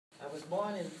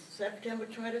born in September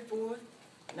 24th,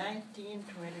 1921.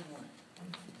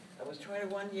 I was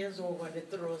 21 years old when they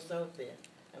threw us out there,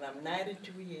 and I'm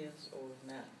 92 years old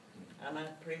now. And I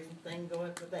praise and thank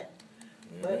God for that.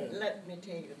 But let me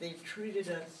tell you, they treated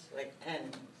us like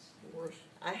animals.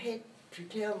 I hate to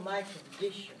tell my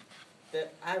condition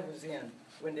that I was in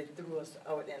when they threw us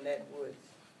out in that woods.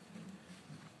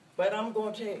 But I'm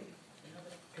going to tell you,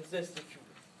 because that's the truth.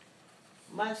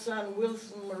 My son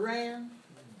Wilson Moran,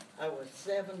 I was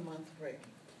 7 months pregnant.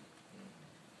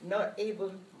 Not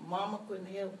able, Mama couldn't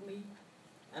help me,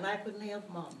 and I couldn't help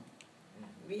Mama.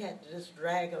 We had to just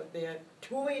drag out there,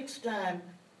 2 weeks' time,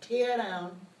 tear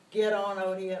down, get on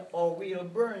out here, or we'll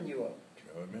burn you out.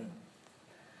 Amen.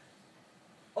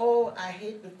 Oh, I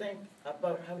hate to think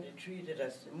about how they treated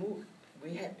us.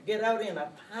 We had to get out in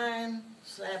a pine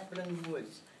sapling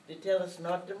woods. They tell us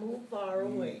not to move far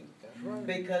away. That's right.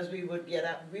 Because we would get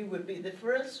out, we would be the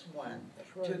first one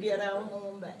to get our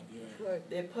home back. That's right.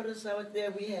 They put us out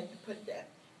there. We had to put that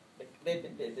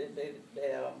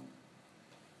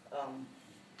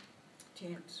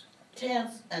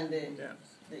tents and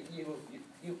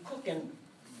you cooking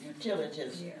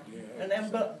utilities. Yeah. And them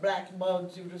black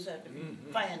bugs, you just had to be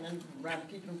finding around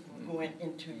keeping from going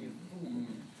into you.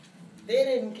 They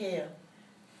didn't care.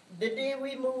 The day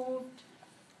we moved,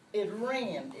 it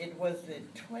rained. It was the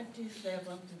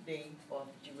 27th day of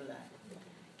July.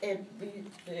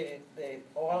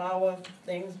 All our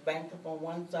things banked up on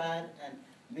one side, and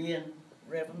me and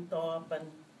Reverend Thorpe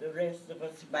and the rest of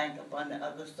us banked up on the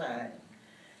other side.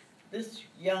 This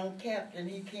young captain,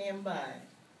 he came by,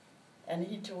 and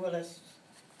he told us,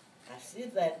 I see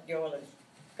that y'all has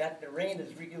got the rain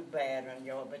is real bad on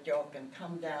y'all, but y'all can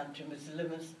come down to Miss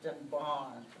Livingston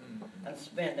barn and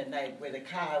spend the night where the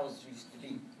cows used to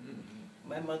be.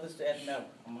 My mother said, no,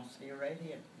 I'm going to stay right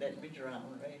here. Let me drown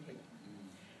right here.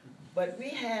 But we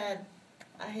had,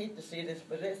 I hate to say this,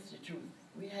 but that's the truth.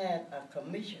 We had a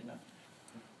commissioner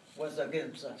was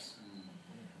against us.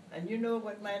 And you know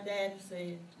what my daddy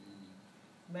said?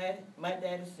 My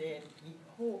daddy said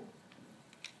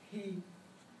he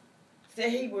said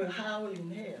he would howl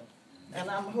in hell. And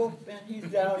I'm hoping he's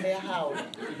down there howling,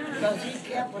 because he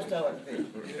kept us out there.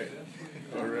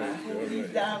 I hope he's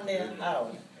down there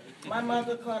howling. My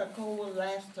mother caught a cold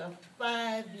last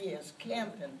 5 years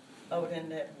camping out in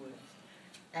that woods.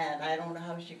 And I don't know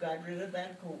how she got rid of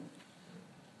that cold.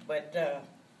 But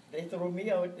they threw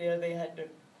me out there. They had to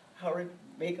hurry,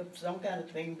 make up some kind of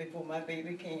thing before my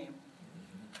baby came,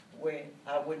 where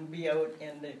I wouldn't be out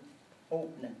in the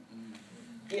opening.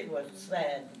 It was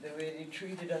sad the way they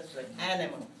treated us like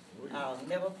animals. I'll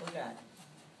never forget.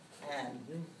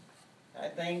 And I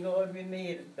thank God we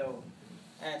made it though.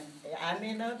 And I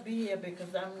may not be here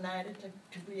because I'm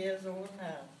 92 years old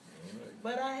now.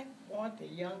 But I want the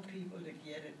young people to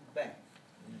get it back.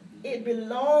 It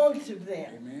belongs to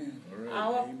them. Amen.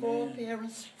 Our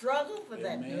foreparents struggled for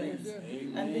that place.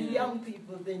 And the young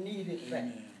people, they need it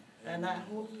back. And I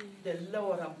hope the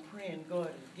Lord, I'm praying God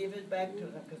will give it back to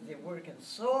them, because they're working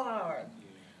so hard.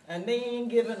 And they ain't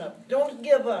giving up. Don't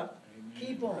give up.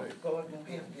 Keep on. God will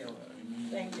help you.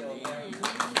 Thank you.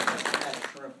 Had a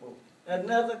shrimp boat.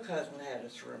 Another cousin had a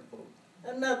shrimp boat.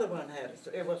 Another one had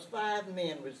a. It was 5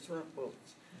 men with shrimp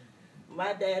boats.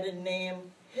 My daddy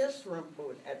named his shrimp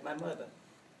boat at my mother.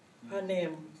 Her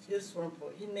name, his shrimp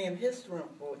boat. He named his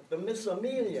shrimp boat the Miss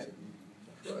Amelia.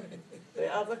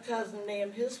 The other cousin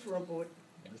named his shrimp boat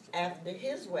after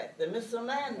his wife, the Miss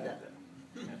Amanda.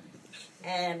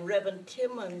 And Reverend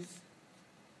Timmons'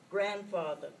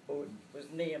 grandfather boat was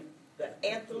named the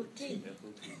Ethel T.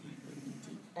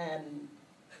 And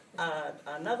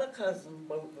another cousin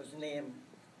boat was named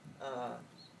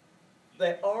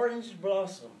the Orange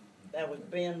Blossom. That was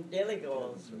Ben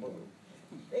Deligaw's boat.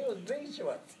 They was big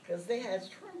shorts because they had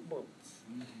shrimp boats.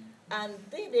 And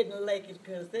they didn't like it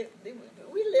because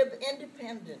we live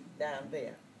independent down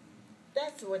there.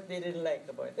 That's what they didn't like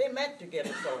about it. They meant to get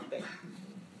us out there.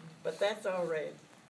 But that's all right.